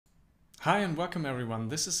Hi and welcome everyone.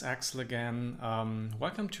 This is Axel again.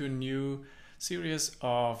 Welcome to a new series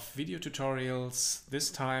of video tutorials.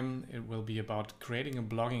 This time it will be about creating a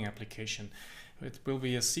blogging application. It will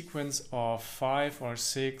be a sequence of 5 or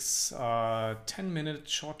 6 10-minute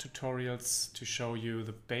short tutorials to show you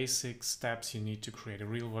the basic steps you need to create a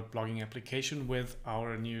real-world blogging application with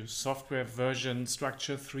our new software version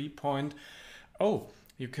Structr 3.0.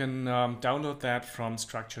 You can download that from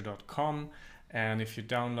structr.com. And if you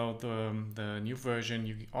download the new version,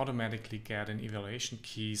 you automatically get an evaluation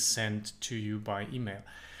key sent to you by email.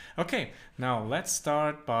 Okay, now let's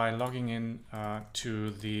start by logging in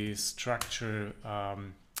to the Structr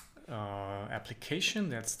application.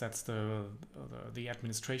 That's the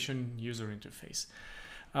administration user interface.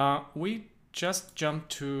 We just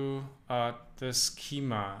jumped to the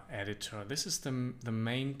schema editor. This is the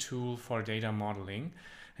main tool for data modeling.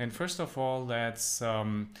 And first of all, let's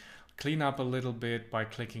clean up a little bit by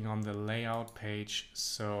clicking on the layout page,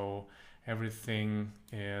 so everything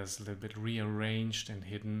is a little bit rearranged and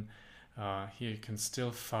hidden. Here you can still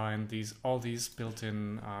find all these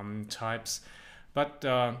built-in types, but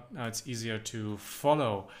it's easier to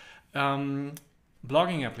follow.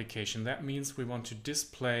 Blogging application, that means we want to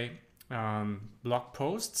display blog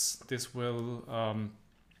posts. This will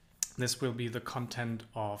be the content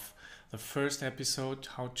of the first episode,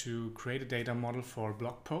 how to create a data model for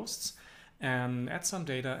blog posts and add some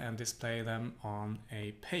data and display them on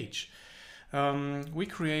a page. We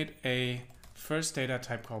create a first data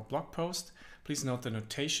type called blog post. Please note the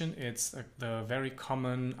notation. It's the very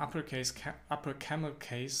common upper camel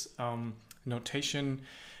case notation.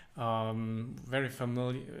 Very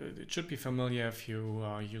familiar. It should be familiar if you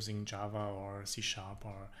are using Java or C#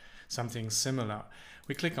 or something similar.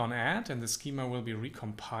 We click on add and the schema will be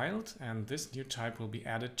recompiled, and this new type will be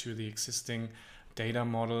added to the existing data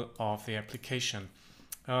model of the application.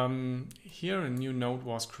 Here a new node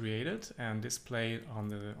was created and displayed on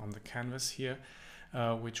the canvas here,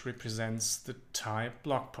 which represents the type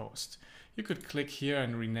blog post. You could click here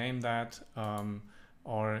and rename that,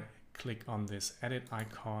 or click on this edit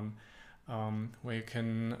icon where you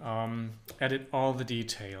can edit all the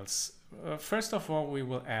details. First of all, we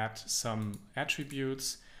will add some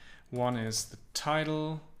attributes. One is the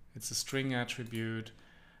title, it's a string attribute,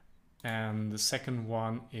 and the second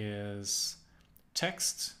one is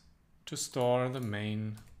text to store the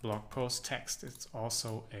main blog post text. It's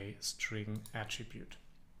also a string attribute.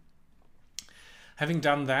 Having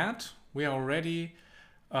done that, we are already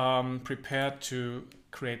prepared to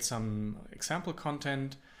create some example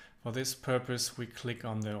content. For this purpose, we click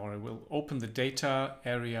on we'll open the data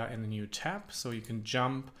area in a new tab, so you can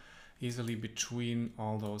jump easily between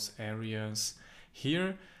all those areas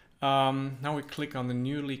here. Now we click on the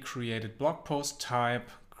newly created blog post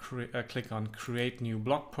type, click on create new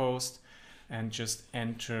blog post, and just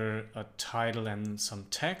enter a title and some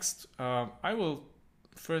text. I will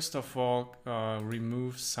first of all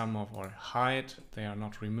remove some of, or hide, they are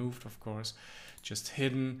not removed of course, just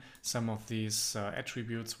hidden some of these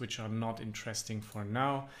attributes which are not interesting for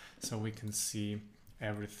now, so we can see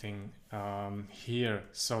everything here.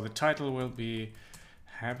 So the title will be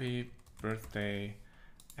happy birthday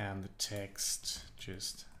and the text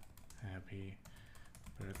just happy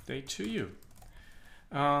birthday to you.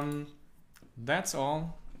 That's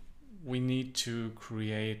all we need to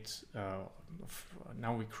create.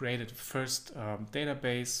 Now we created first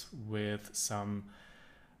database with some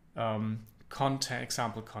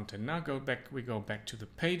example content. Now we go back to the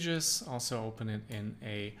pages, also open it in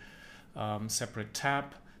a separate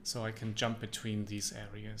tab, so I can jump between these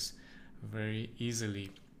areas very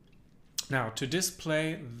easily. Now to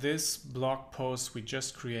display this blog post we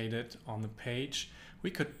just created on the page,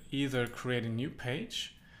 we could either create a new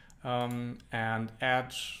page and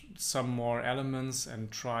add some more elements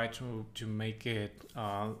and try to make it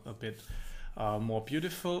a bit more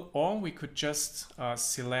beautiful, or we could just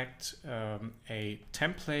select a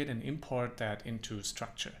template and import that into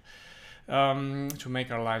Structr to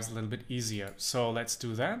make our lives a little bit easier. So let's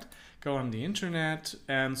do that. Go on the internet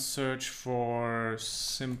and search for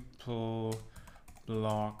simple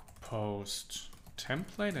blog post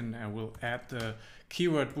template, and I will add the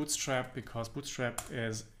keyword Bootstrap because Bootstrap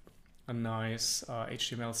is a nice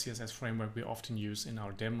HTML CSS framework we often use in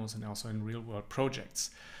our demos and also in real-world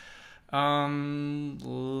projects.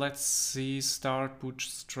 Let's see, Start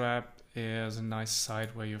Bootstrap is a nice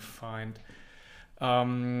site where you find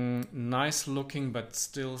nice looking but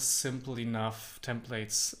still simple enough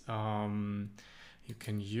templates you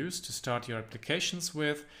can use to start your applications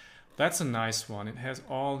with. That's a nice one. It has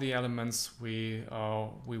all the elements we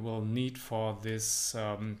will need for this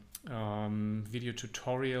video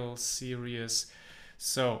tutorial series.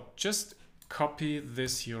 So just copy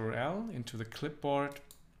this URL into the clipboard,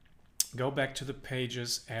 go back to the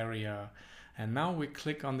pages area, and now we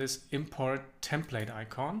click on this import template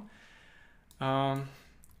icon.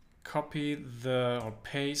 Copy or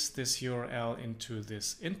paste this URL into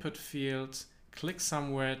this input field, click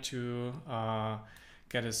somewhere to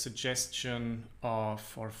get a suggestion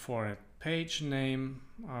of or for a page name.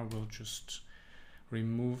 I will just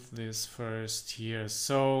remove this first here.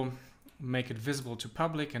 So make it visible to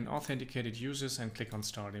public and authenticated users and click on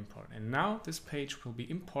Start Import. And now this page will be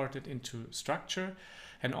imported into Structr,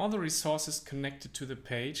 and all the resources connected to the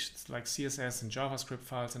page, like CSS and JavaScript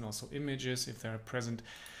files and also images, if they're present,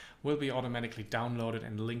 will be automatically downloaded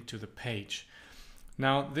and linked to the page.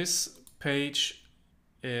 Now this page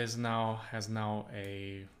has now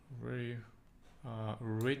a very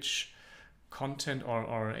rich content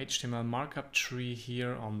or HTML markup tree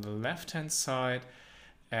here on the left hand side,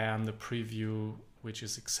 and the preview, which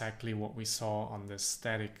is exactly what we saw on the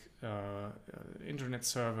static internet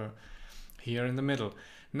server, here in the middle.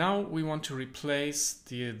 Now we want to replace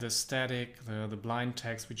the static, the blind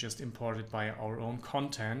text we just imported by our own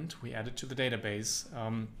content we added to the database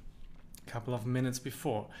a couple of minutes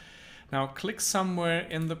before. Now click somewhere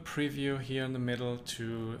in the preview here in the middle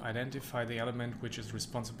to identify the element which is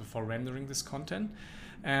responsible for rendering this content.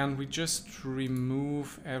 And we just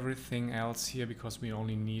remove everything else here because we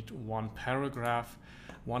only need one paragraph,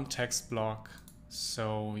 one text block.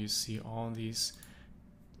 So you see all these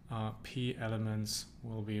P elements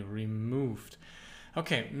will be removed.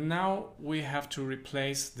 Okay, now we have to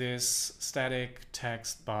replace this static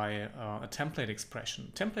text by a template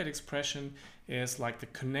expression. Template expression is like the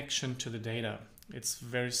connection to the data. It's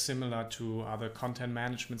very similar to other content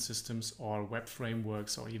management systems or web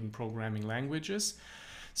frameworks or even programming languages.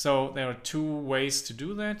 So there are two ways to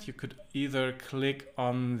do that. You could either click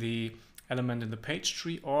on the element in the page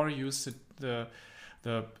tree or use the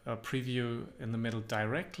preview in the middle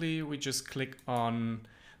directly. We just click on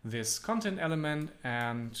this content element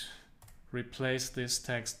and replace this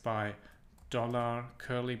text by $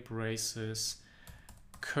 curly braces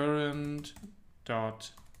current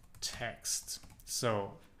dot text.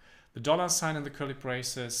 So the $ and the curly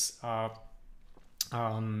braces are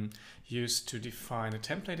used to define a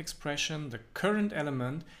template expression. The current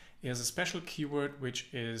element is a special keyword which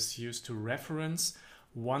is used to reference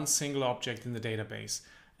one single object in the database,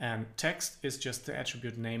 and text is just the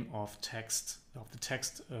attribute name of the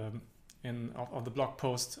text of the blog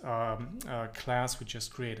post class we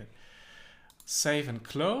just created. Save and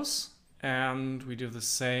close, and we do the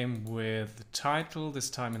same with the title, this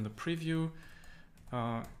time in the preview,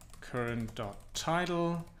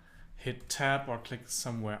 current.title. Hit tab or click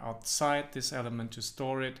somewhere outside this element to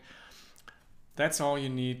store it. That's all you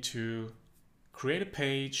need to create a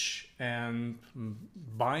page and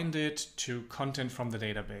bind it to content from the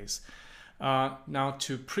database. Now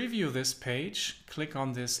to preview this page, click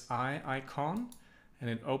on this eye icon and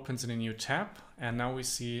it opens in a new tab, and now we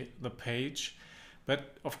see the page.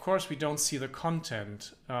 But of course we don't see the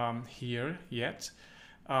content here yet.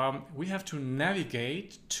 We have to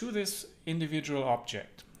navigate to this individual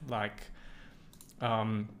object, like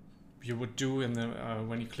you would do in the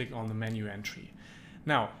when you click on the menu entry.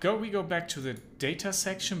 Now we go back to the data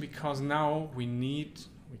section, because now we could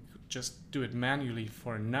just do it manually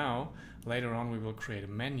for now. Later on we will create a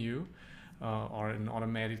menu or an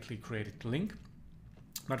automatically created link.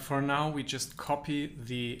 But for now we just copy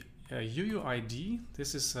the UUID.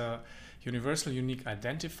 This is a universal unique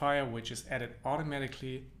identifier which is added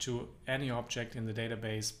automatically to any object in the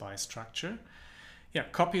database by Structr. Yeah,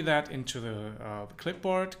 copy that into the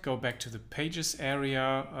clipboard, go back to the pages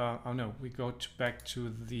area. We go back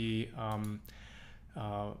to the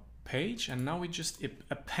page, and now we just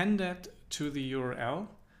append it to the URL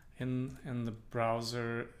in the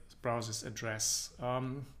browser's address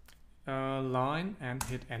line and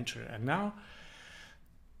hit enter. And now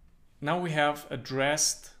we have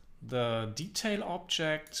addressed the detail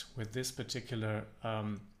object with this particular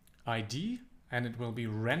ID, and it will be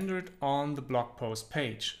rendered on the blog post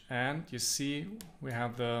page. And you see we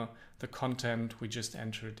have the content we just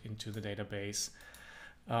entered into the database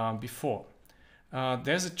before.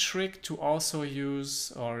 There's a trick to also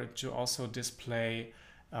use or to also display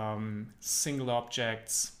single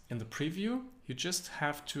objects in the preview. You just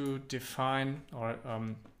have to define or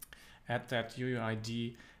add that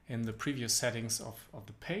UUID in the previous settings of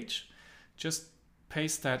the page. Just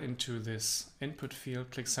paste that into this input field,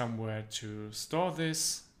 click somewhere to store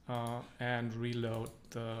this and reload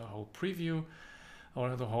the whole preview.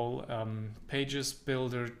 or the whole pages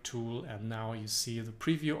builder tool, and now you see the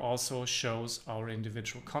preview also shows our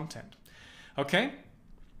individual content. Okay,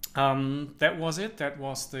 that was it. That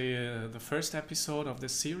was the first episode of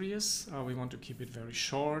this series. We want to keep it very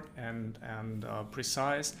short and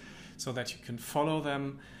precise so that you can follow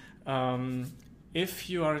them. If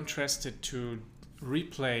you are interested to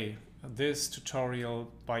replay this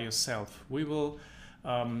tutorial by yourself, we will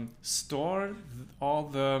store all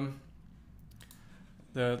the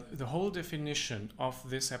whole definition of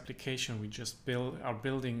this application we just are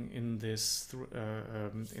building in this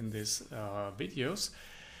videos.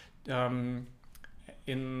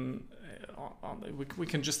 We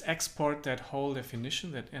can just export that whole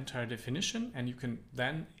definition, that entire definition, and you can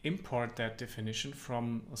then import that definition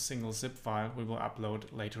from a single zip file we will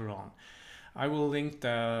upload later on. I will link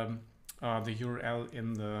the URL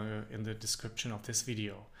in the description of this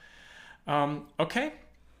video. Okay,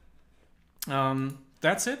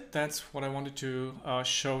 that's it. That's what I wanted to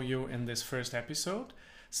show you in this first episode.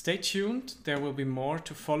 Stay tuned, there will be more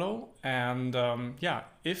to follow, and yeah,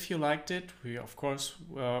 if you liked it, we of course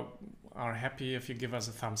are happy if you give us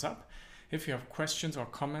a thumbs up. If you have questions or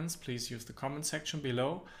comments, please use the comment section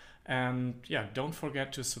below, and yeah, don't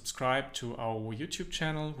forget to subscribe to our YouTube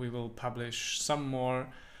channel. We will publish some more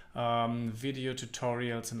video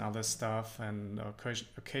tutorials and other stuff, and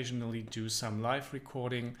occasionally do some live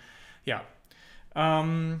recording. Yeah,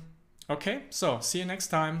 okay, so see you next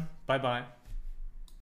time. Bye bye.